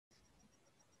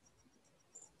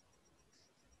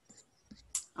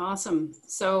Awesome.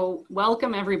 So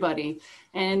welcome everybody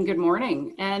and good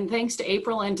morning. And thanks to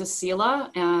April and to Sela,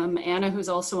 Anna, who's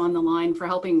also on the line, for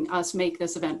helping us make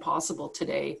this event possible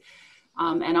today.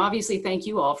 And obviously thank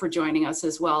you all for joining us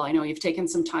as well. I know you've taken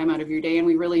some time out of your day and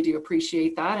we really do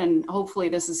appreciate that. And hopefully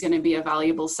this is going to be a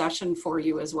valuable session for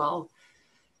you as well.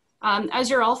 As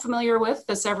you're all familiar with,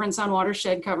 the Severn Sound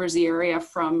watershed covers the area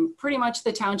from pretty much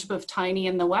the township of Tiny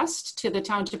in the west to the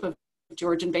township of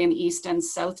Georgian Bay in the east and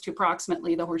south to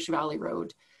approximately the Horseshoe Valley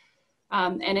Road.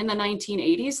 And in the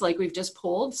 1980s, like we've just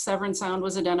polled, Severn Sound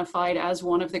was identified as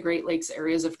one of the Great Lakes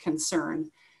areas of concern.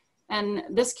 And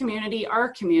this community, our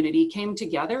community, came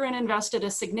together and invested a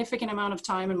significant amount of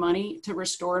time and money to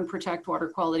restore and protect water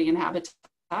quality and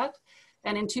habitat.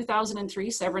 And in 2003,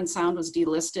 Severn Sound was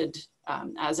delisted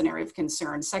as an area of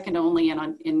concern, second only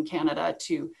in Canada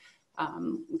to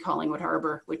Collingwood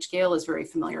Harbour, which Gail is very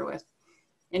familiar with.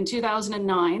 In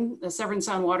 2009, the Severn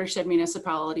Sound watershed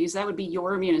municipalities, that would be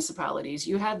your municipalities,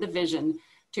 you had the vision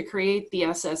to create the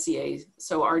SSEA,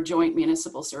 so our Joint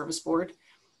Municipal Service Board,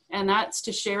 and that's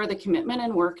to share the commitment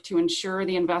and work to ensure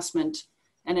the investment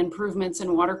and improvements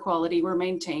in water quality were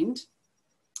maintained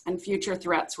and future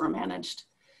threats were managed.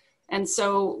 And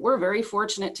so we're very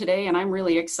fortunate today, and I'm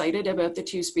really excited about the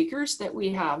two speakers that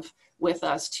we have with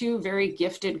us, two very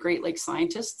gifted Great Lakes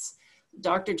scientists,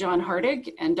 Dr. John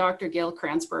Hartig and Dr. Gail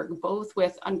Kranzberg, both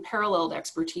with unparalleled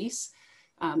expertise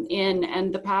in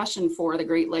and the passion for the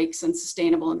Great Lakes and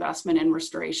sustainable investment in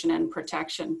restoration and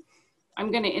protection.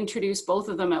 I'm going to introduce both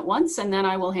of them at once, and then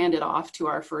I will hand it off to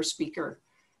our first speaker.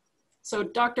 So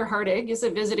Dr. Hartig is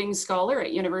a visiting scholar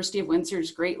at University of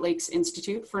Windsor's Great Lakes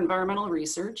Institute for Environmental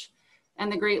Research and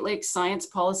the Great Lakes Science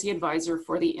Policy Advisor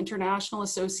for the International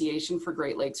Association for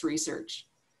Great Lakes Research.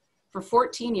 For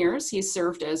 14 years, he's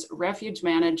served as refuge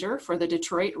manager for the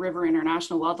Detroit River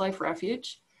International Wildlife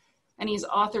Refuge, and he's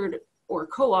authored or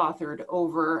co-authored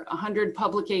over 100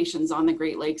 publications on the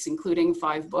Great Lakes, including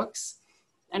 5 books.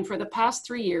 And for the past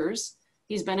 3 years,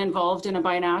 he's been involved in a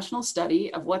binational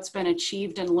study of what's been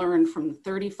achieved and learned from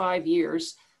 35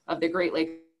 years of the Great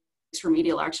Lakes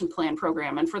Remedial Action Plan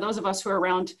program. And for those of us who are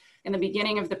around in the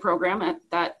beginning of the program,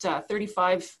 that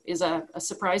 35 is a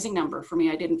surprising number for me.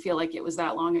 I didn't feel like it was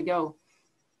that long ago.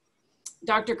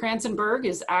 Dr. Kranzberg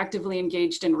is actively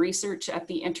engaged in research at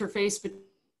the interface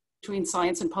between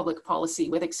science and public policy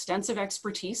with extensive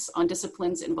expertise on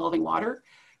disciplines involving water,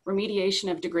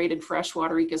 remediation of degraded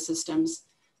freshwater ecosystems,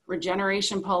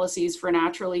 regeneration policies for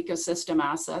natural ecosystem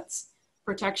assets,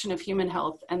 protection of human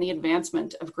health, and the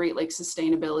advancement of Great Lakes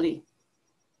sustainability.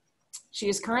 She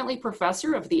is currently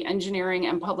professor of the engineering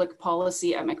and public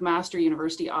policy at McMaster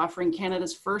University, offering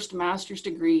Canada's first master's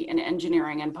degree in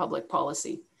engineering and public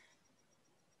policy.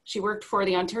 She worked for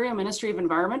the Ontario Ministry of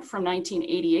Environment from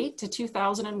 1988 to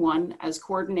 2001 as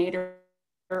coordinator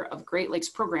of Great Lakes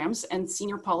programs and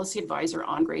senior policy advisor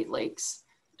on Great Lakes.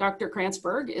 Dr.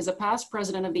 Kranzberg is a past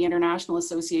president of the International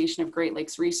Association of Great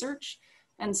Lakes Research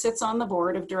and sits on the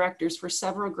board of directors for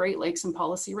several Great Lakes and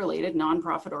policy-related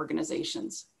nonprofit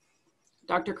organizations.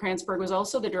 Dr. Kranzberg was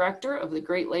also the director of the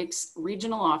Great Lakes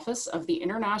Regional Office of the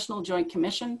International Joint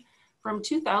Commission from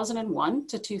 2001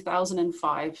 to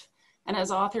 2005 and has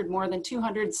authored more than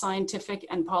 200 scientific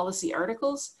and policy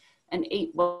articles and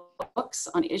 8 books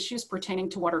on issues pertaining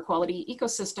to water quality,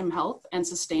 ecosystem health, and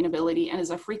sustainability, and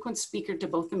is a frequent speaker to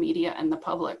both the media and the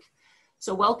public.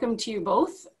 So welcome to you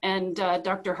both. And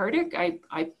Dr. Hartig,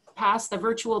 I pass the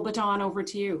virtual baton over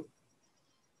to you.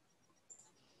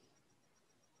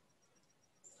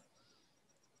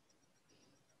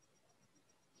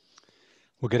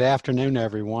 Well, good afternoon,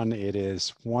 everyone. It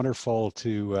is wonderful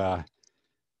to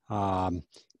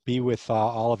be with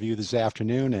all of you this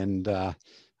afternoon, and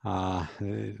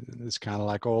it's kind of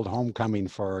like old homecoming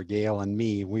for Gail and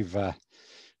me.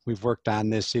 We've worked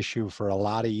on this issue for a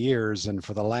lot of years, and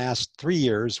for the last 3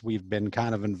 years, we've been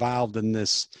kind of involved in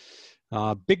this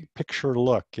big picture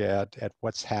look at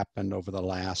what's happened over the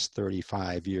last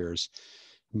 35 years.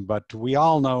 But we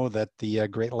all know that the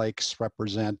Great Lakes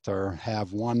represent or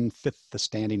have 1/5 the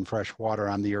standing fresh water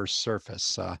on the Earth's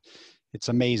surface. It's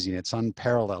amazing. It's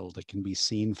unparalleled. It can be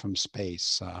seen from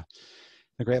space.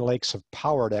 The Great Lakes have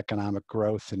powered economic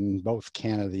growth in both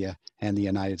Canada and the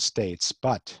United States,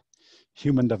 but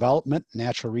human development,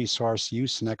 natural resource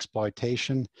use and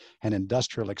exploitation, and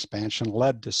industrial expansion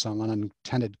led to some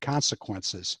unintended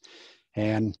consequences.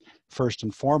 And first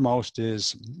and foremost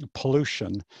is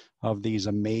pollution of these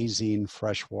amazing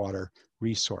freshwater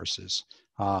resources.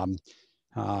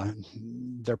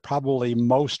 They're probably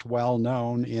most well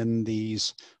known in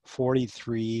these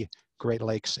 43 Great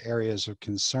Lakes areas of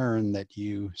concern that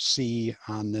you see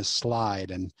on this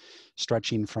slide, and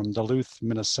stretching from Duluth,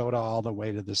 Minnesota, all the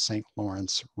way to the St.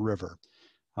 Lawrence River.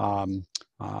 Um,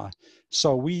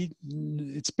 so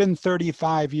it's been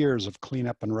 35 years of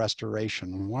cleanup and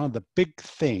restoration. One of the big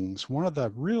things, one of the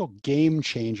real game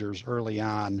changers early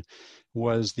on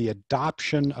was the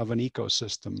adoption of an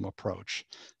ecosystem approach.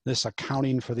 This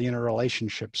accounting for the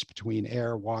interrelationships between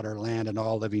air, water, land, and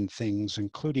all living things,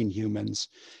 including humans,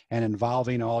 and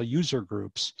involving all user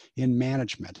groups in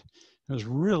management. It was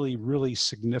really, really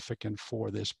significant for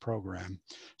this program.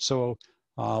 So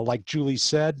like Julie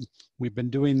said, we've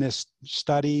been doing this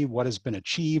study, what has been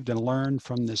achieved and learned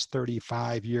from this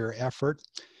 35-year effort.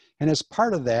 And as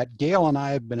part of that, Gail and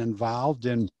I have been involved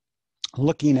in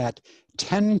looking at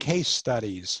 10 case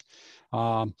studies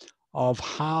of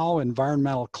how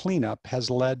environmental cleanup has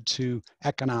led to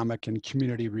economic and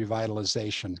community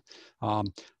revitalization.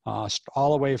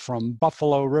 All the way from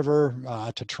Buffalo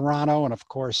River to Toronto, and of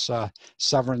course,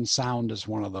 Severn Sound is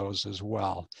one of those as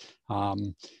well.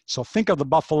 So think of the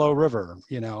Buffalo River,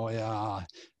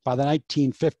 by the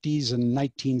 1950s and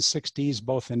 1960s,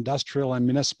 both industrial and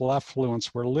municipal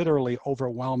effluents were literally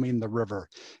overwhelming the river,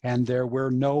 and there were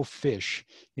no fish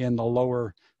in the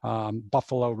lower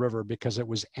Buffalo River because it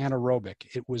was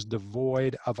anaerobic. It was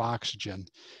devoid of oxygen.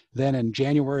 Then in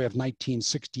January of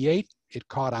 1968, it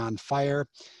caught on fire,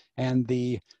 and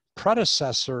the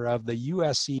predecessor of the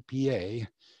US EPA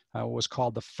was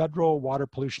called the Federal Water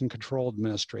Pollution Control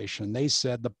Administration. They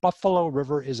said the Buffalo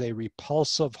River is a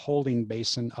repulsive holding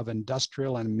basin of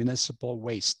industrial and municipal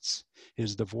wastes. It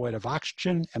is devoid of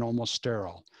oxygen and almost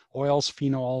sterile. Oils,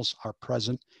 phenols are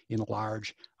present in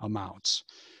large amounts.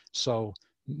 So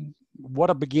what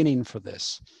a beginning for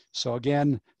this. So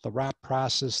again, the RAP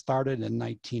process started in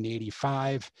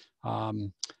 1985.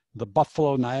 The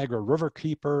Buffalo Niagara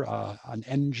Riverkeeper, an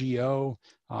NGO,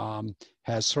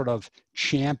 has sort of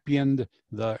championed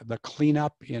the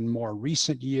cleanup in more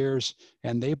recent years,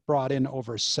 and they brought in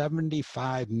over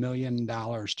 $75 million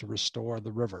to restore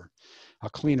the river. A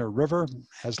cleaner river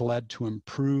has led to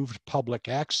improved public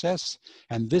access,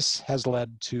 and this has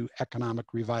led to economic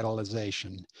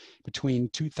revitalization. Between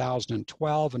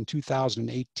 2012 and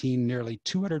 2018, nearly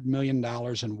 $200 million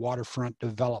in waterfront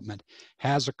development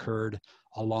has occurred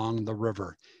along the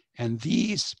river. And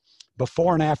these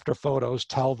before and after photos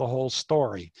tell the whole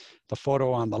story. The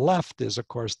photo on the left is, of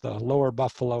course, the lower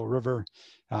Buffalo River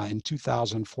in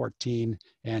 2014,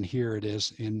 and here it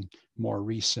is in more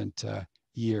recent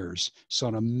years. So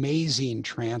an amazing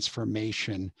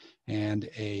transformation and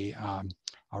a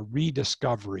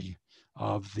rediscovery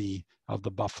of the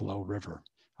Buffalo River.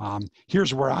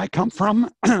 Here's where I come from.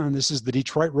 This is the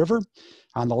Detroit River.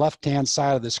 On the left-hand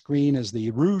side of the screen is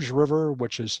the Rouge River,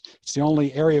 which is it's the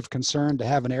only area of concern to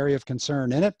have an area of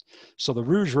concern in it. So the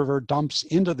Rouge River dumps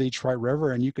into the Detroit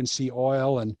River, and you can see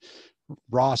oil and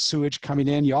raw sewage coming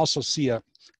in. You also see a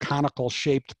conical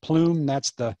shaped plume.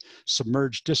 That's the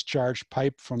submerged discharge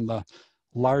pipe from the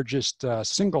largest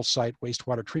single site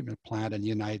wastewater treatment plant in the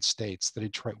United States, the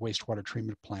Detroit Wastewater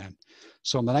Treatment Plant.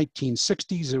 So in the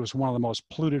 1960s, it was one of the most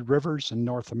polluted rivers in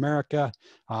North America.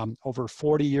 Over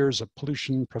 40 years of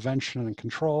pollution prevention and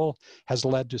control has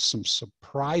led to some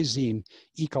surprising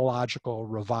ecological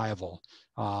revival.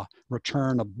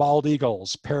 Return of bald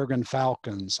eagles, peregrine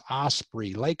falcons,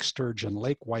 osprey, lake sturgeon,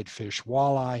 lake whitefish,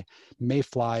 walleye,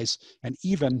 mayflies, and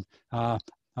even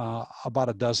about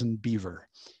a dozen beaver.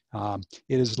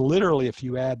 It is literally, if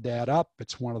you add that up,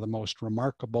 it's one of the most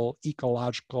remarkable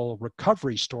ecological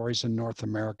recovery stories in North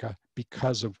America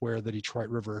because of where the Detroit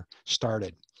River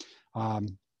started.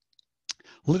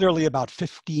 Literally about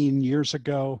 15 years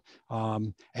ago,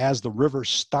 as the river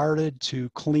started to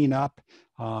clean up,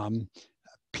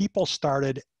 people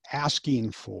started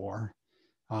asking for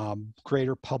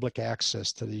greater public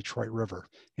access to the Detroit River.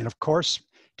 And of course,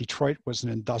 Detroit was an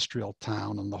industrial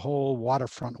town, and the whole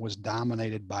waterfront was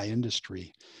dominated by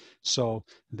industry. So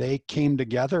they came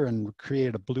together and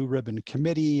created a Blue Ribbon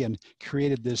Committee and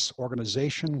created this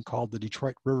organization called the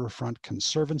Detroit Riverfront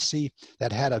Conservancy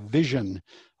that had a vision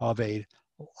of a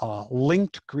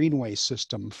linked greenway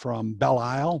system from Belle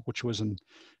Isle, which was an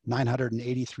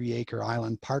 983-acre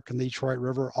island park in the Detroit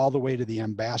River, all the way to the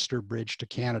Ambassador Bridge to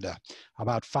Canada,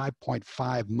 about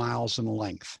 5.5 miles in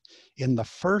length. In the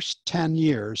first 10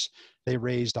 years, they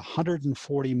raised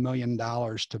 $140 million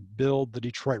to build the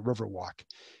Detroit Riverwalk.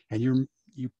 And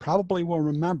you probably will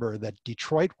remember that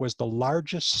Detroit was the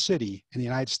largest city in the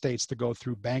United States to go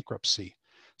through bankruptcy.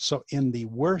 So in the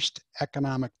worst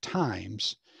economic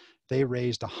times, they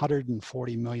raised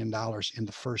 $140 million in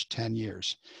the first 10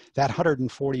 years. That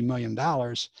 $140 million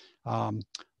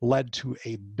led to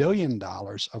 $1 billion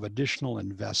of additional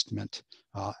investment,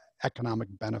 economic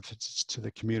benefits to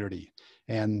the community.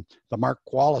 And the Mark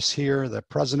Wallace here, the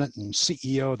president and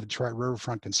CEO of the Detroit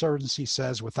Riverfront Conservancy,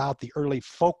 says without the early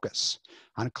focus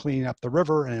on cleaning up the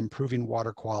river and improving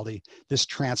water quality, this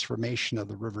transformation of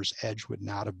the river's edge would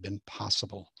not have been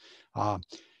possible.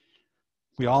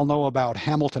 We all know about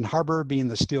Hamilton Harbor being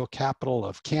the steel capital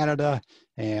of Canada,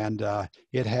 and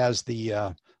it has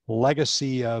the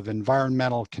legacy of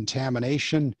environmental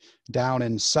contamination down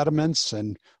in sediments,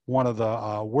 and one of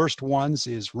the worst ones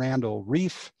is Randall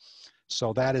Reef.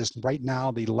 So that is right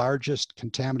now the largest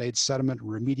contaminated sediment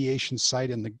remediation site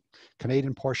in the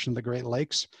Canadian portion of the Great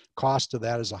Lakes. Cost of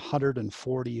that is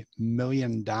 $140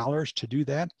 million to do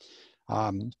that.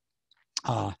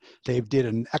 They did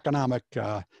an economic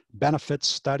benefits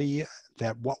study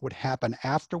that what would happen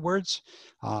afterwards.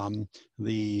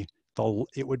 It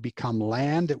would become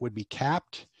land, it would be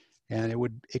capped, and it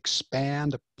would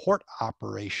expand port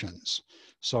operations.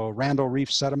 So Randall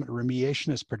Reef sediment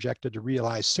remediation is projected to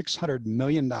realize $600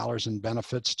 million in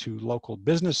benefits to local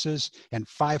businesses and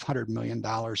 $500 million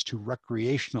to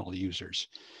recreational users.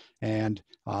 And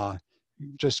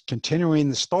just continuing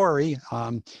the story,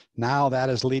 now that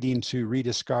is leading to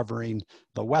rediscovering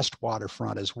the west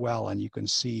waterfront as well. And you can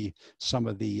see some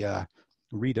of the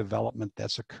redevelopment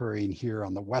that's occurring here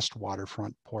on the west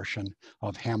waterfront portion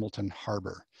of Hamilton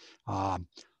Harbor.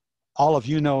 All of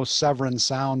you know Severn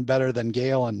Sound better than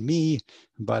Gail and me,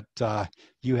 but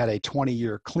you had a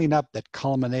 20-year cleanup that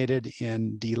culminated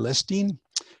in delisting.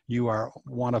 You are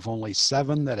one of only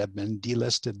 7 that have been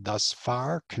delisted thus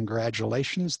far.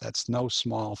 Congratulations, that's no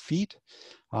small feat.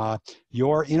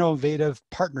 Your innovative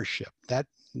partnership, that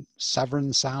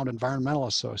Severn Sound Environmental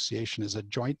Association, is a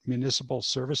joint municipal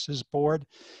services board,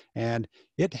 and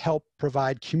it helped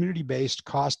provide community-based,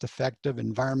 cost-effective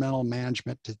environmental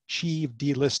management to achieve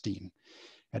delisting.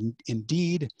 And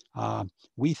indeed,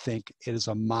 we think it is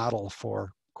a model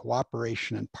for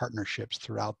cooperation and partnerships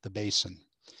throughout the basin.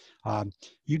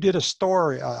 You did a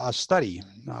study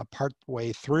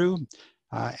partway through,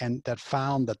 and that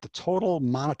found that the total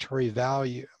monetary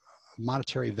value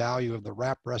of the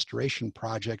RAP restoration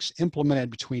projects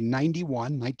implemented between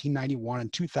 1991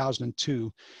 and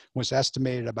 2002 was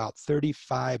estimated about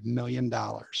 $35 million.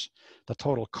 The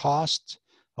total cost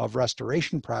of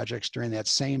restoration projects during that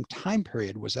same time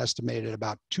period was estimated at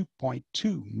about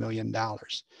 $2.2 million.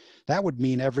 That would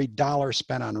mean every dollar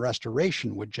spent on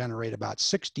restoration would generate about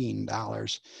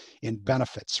 $16 in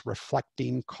benefits,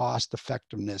 reflecting cost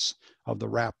effectiveness of the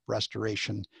RAP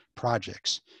restoration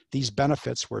projects. These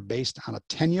benefits were based on a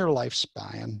 10-year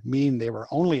lifespan, meaning they were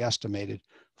only estimated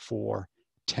for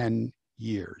 10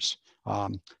 years.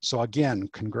 So again,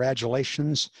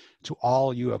 congratulations to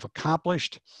all you have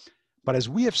accomplished. But as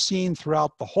we have seen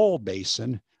throughout the whole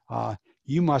basin,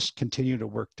 you must continue to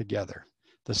work together.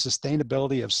 The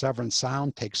sustainability of Severn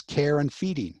Sound takes care and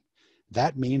feeding.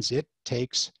 That means it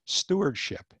takes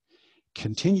stewardship.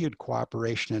 Continued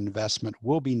cooperation and investment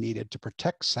will be needed to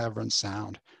protect Severn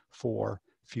Sound for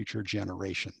future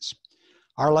generations.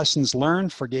 Our lessons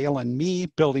learned for Gail and me: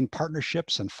 building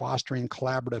partnerships and fostering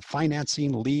collaborative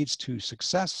financing leads to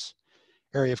success.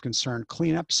 Area of concern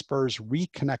cleanup spurs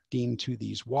reconnecting to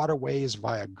these waterways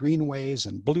via greenways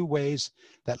and blueways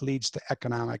that leads to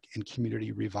economic and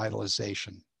community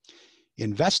revitalization.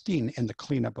 Investing in the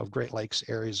cleanup of Great Lakes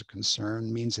areas of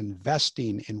concern means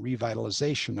investing in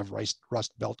revitalization of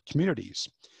Rust Belt communities.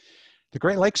 The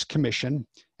Great Lakes Commission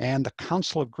and the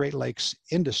Council of Great Lakes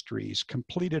Industries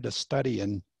completed a study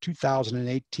in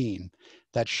 2018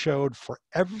 that showed for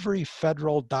every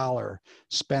federal dollar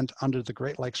spent under the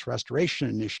Great Lakes Restoration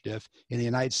Initiative in the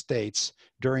United States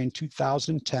during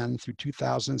 2010 through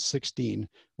 2016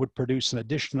 would produce an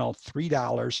additional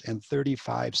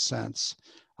 $3.35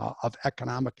 of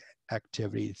economic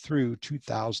activity through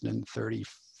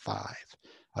 2035.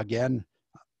 Again,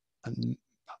 an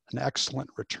excellent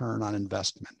return on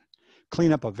investment.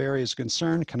 Cleanup of areas of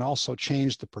concern can also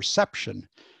change the perception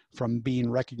from being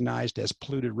recognized as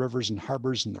polluted rivers and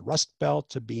harbors in the Rust Belt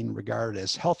to being regarded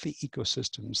as healthy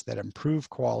ecosystems that improve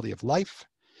quality of life,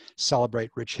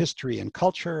 celebrate rich history and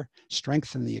culture,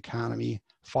 strengthen the economy,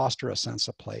 foster a sense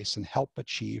of place, and help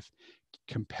achieve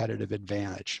competitive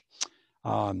advantage.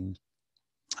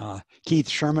 Keith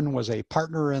Sherman was a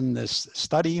partner in this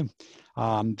study.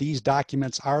 These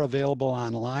documents are available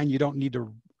online. You don't need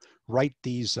to write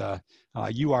these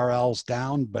URLs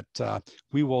down, but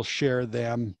we will share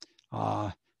them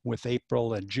with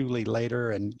April and Julie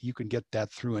later, and you can get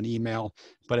that through an email.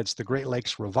 But it's the Great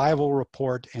Lakes Revival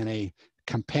Report and a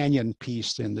companion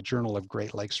piece in the Journal of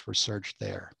Great Lakes Research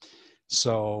there.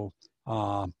 So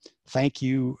Thank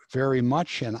you very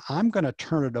much. And I'm going to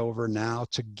turn it over now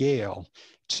to Gail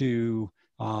to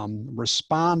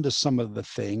respond to some of the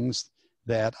things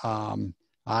that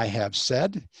I have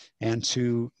said and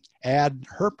to add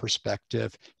her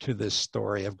perspective to this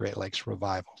story of Great Lakes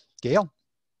Revival. Gail?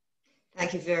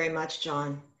 Thank you very much,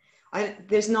 John.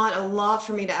 There's not a lot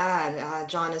for me to add.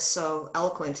 John is so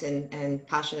eloquent and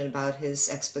passionate about his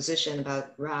exposition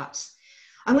about RAPS.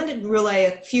 I'm going to relay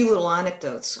a few little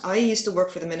anecdotes. I used to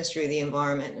work for the Ministry of the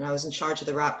Environment, and I was in charge of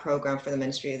the RAP program for the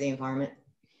Ministry of the Environment.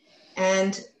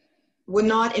 And would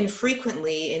not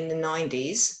infrequently in the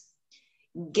 90s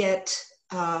get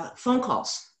phone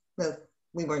calls. Well,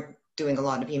 we weren't doing a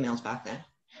lot of emails back then,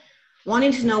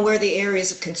 wanting to know where the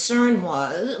areas of concern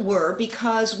were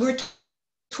because we're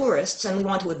tourists and we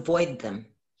want to avoid them.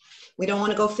 We don't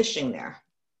want to go fishing there.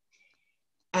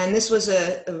 And this was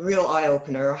a real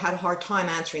eye-opener. I had a hard time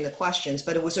answering the questions,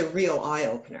 but it was a real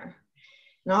eye-opener.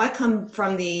 Now, I come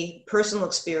from the personal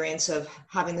experience of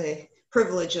having the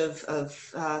privilege of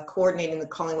coordinating the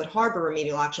Collingwood Harbour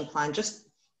Remedial Action Plan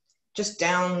just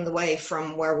down the way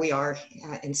from where we are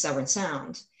in Severn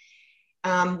Sound.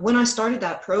 When I started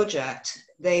that project,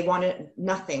 they wanted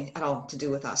nothing at all to do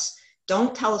with us.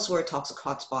 Don't tell us we're a toxic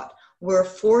hotspot. We're a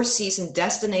four-season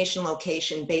destination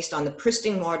location based on the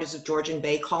pristine waters of Georgian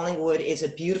Bay. Collingwood is a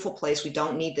beautiful place. We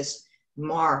don't need this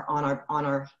mar on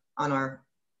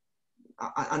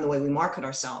the way we market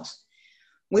ourselves.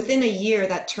 Within a year,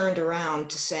 that turned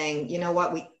around to saying, you know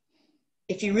what,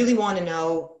 if you really want to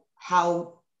know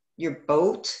how your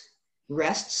boat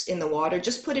rests in the water,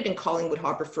 just put it in Collingwood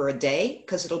Harbour for a day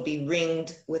because it'll be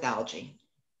ringed with algae.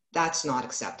 That's not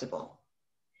acceptable.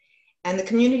 And the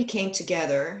community came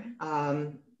together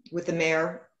with the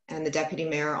mayor and the deputy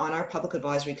mayor on our public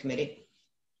advisory committee.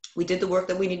 We did the work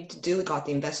that we needed to do. We got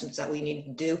the investments that we needed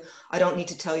to do. I don't need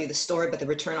to tell you the story, but the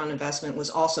return on investment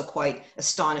was also quite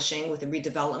astonishing with the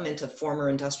redevelopment of former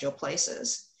industrial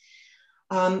places.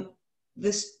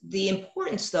 The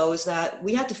importance, though, is that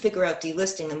we had to figure out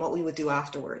delisting and what we would do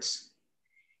afterwards,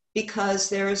 because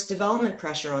there's development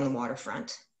pressure on the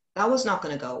waterfront. That was not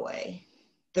going to go away.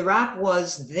 The RAP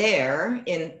was there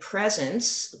in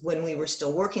presence when we were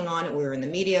still working on it. We were in the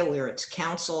media, we were at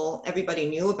council, everybody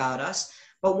knew about us.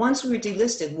 But once we were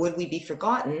delisted, would we be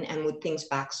forgotten and would things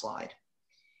backslide?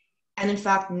 And in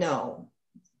fact, no.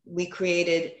 We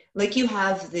created, like you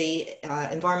have the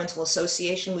Environmental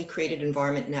Association, we created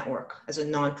Environment Network as a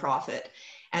nonprofit.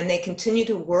 And they continue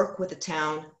to work with the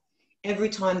town. Every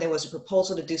time there was a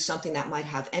proposal to do something that might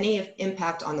have any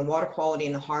impact on the water quality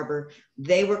in the harbor,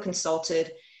 they were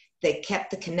consulted. They kept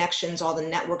the connections, all the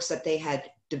networks that they had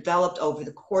developed over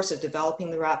the course of developing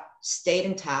the RAP stayed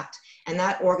intact. And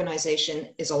that organization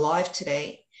is alive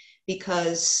today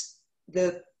because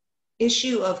the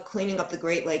issue of cleaning up the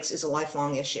Great Lakes is a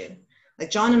lifelong issue. Like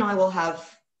John and I will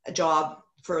have a job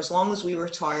for as long as we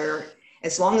retire,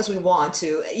 as long as we want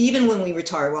to. Even when we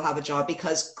retire, we'll have a job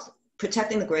because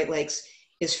protecting the Great Lakes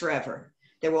is forever.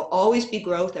 There will always be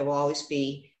growth. There will always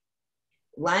be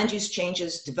land use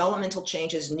changes, developmental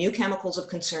changes, new chemicals of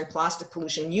concern, plastic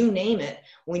pollution, you name it.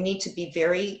 We need to be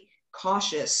very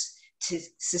cautious to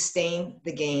sustain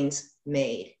the gains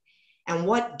made. And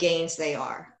what gains they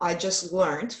are. I just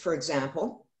learned, for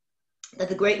example, that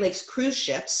the Great Lakes cruise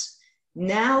ships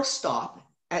now stop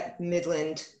at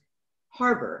Midland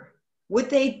Harbor. Would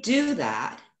they do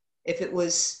that if it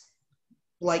was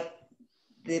like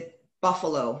the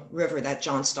Buffalo River that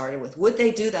John started with? Would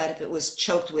they do that if it was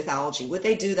choked with algae? Would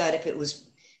they do that if it was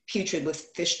putrid with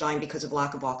fish dying because of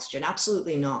lack of oxygen?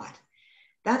 Absolutely not.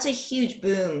 That's a huge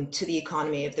boon to the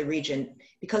economy of the region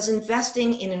because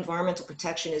investing in environmental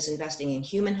protection is investing in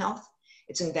human health,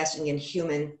 it's investing in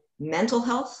human mental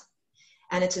health,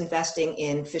 and it's investing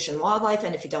in fish and wildlife.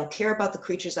 And if you don't care about the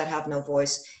creatures that have no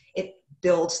voice, it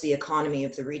builds the economy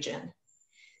of the region.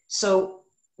 So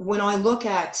when I look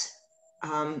at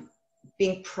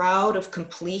being proud of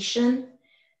completion,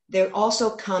 there also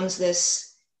comes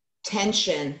this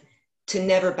tension to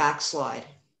never backslide.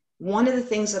 One of the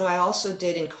things that I also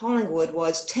did in Collingwood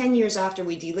was 10 years after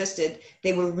we delisted,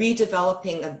 they were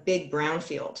redeveloping a big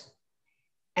brownfield.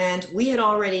 And we had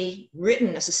already written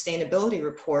a sustainability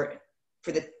report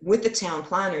with the town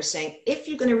planners saying, if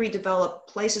you're going to redevelop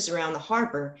places around the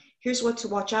harbor, here's what to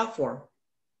watch out for.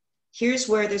 Here's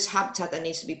where there's habitat that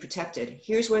needs to be protected.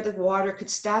 Here's where the water could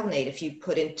stagnate if you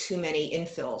put in too many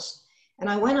infills. And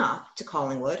I went up to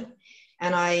Collingwood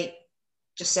and I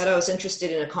just said I was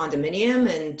interested in a condominium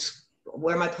and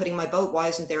where am I putting my boat? Why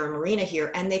isn't there a marina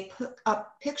here? And they put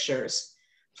up pictures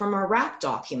from our RAP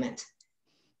document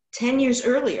 10 years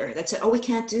earlier that said, oh, we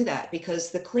can't do that because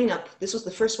the cleanup, this was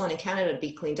the first one in Canada to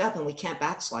be cleaned up and we can't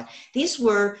backslide. These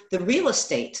were the real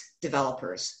estate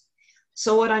developers.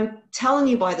 So what I'm telling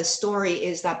you by the story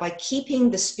is that by keeping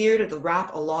the spirit of the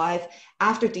RAP alive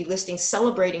after delisting,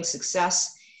 celebrating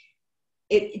success,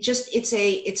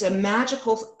 it's a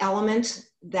magical element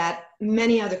that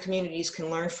many other communities can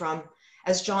learn from.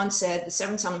 As John said, the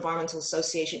Severn Sound Environmental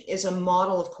Association is a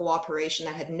model of cooperation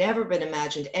that had never been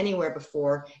imagined anywhere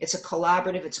before. It's a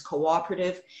collaborative, it's a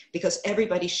cooperative, because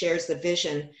everybody shares the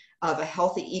vision of a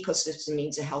healthy ecosystem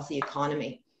means a healthy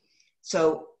economy.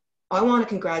 So I want to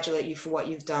congratulate you for what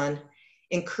you've done,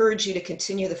 encourage you to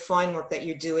continue the fine work that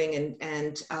you're doing,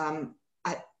 and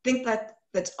I think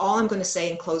that's all I'm going to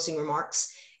say in closing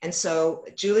remarks. And so,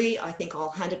 Julie, I think I'll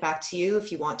hand it back to you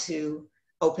if you want to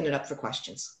open it up for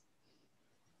questions.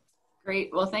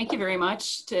 Great. Well, thank you very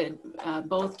much to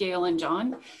both Gail and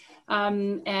John.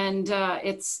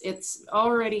 It's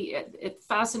already, it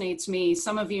fascinates me.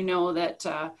 Some of you know that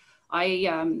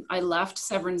I left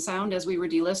Severn Sound as we were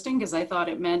delisting because I thought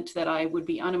it meant that I would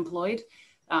be unemployed,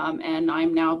 and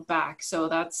I'm now back. So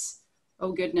that's,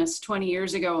 oh goodness, 20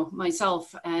 years ago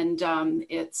myself. And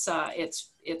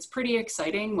it's pretty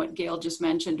exciting what Gail just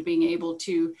mentioned, being able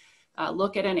to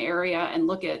look at an area and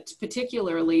look at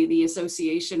particularly the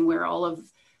association where all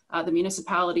of the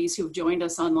municipalities who've joined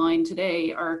us online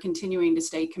today are continuing to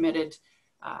stay committed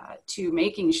to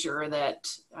making sure that,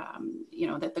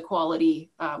 that the quality,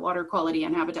 water quality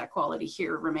and habitat quality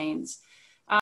here remains.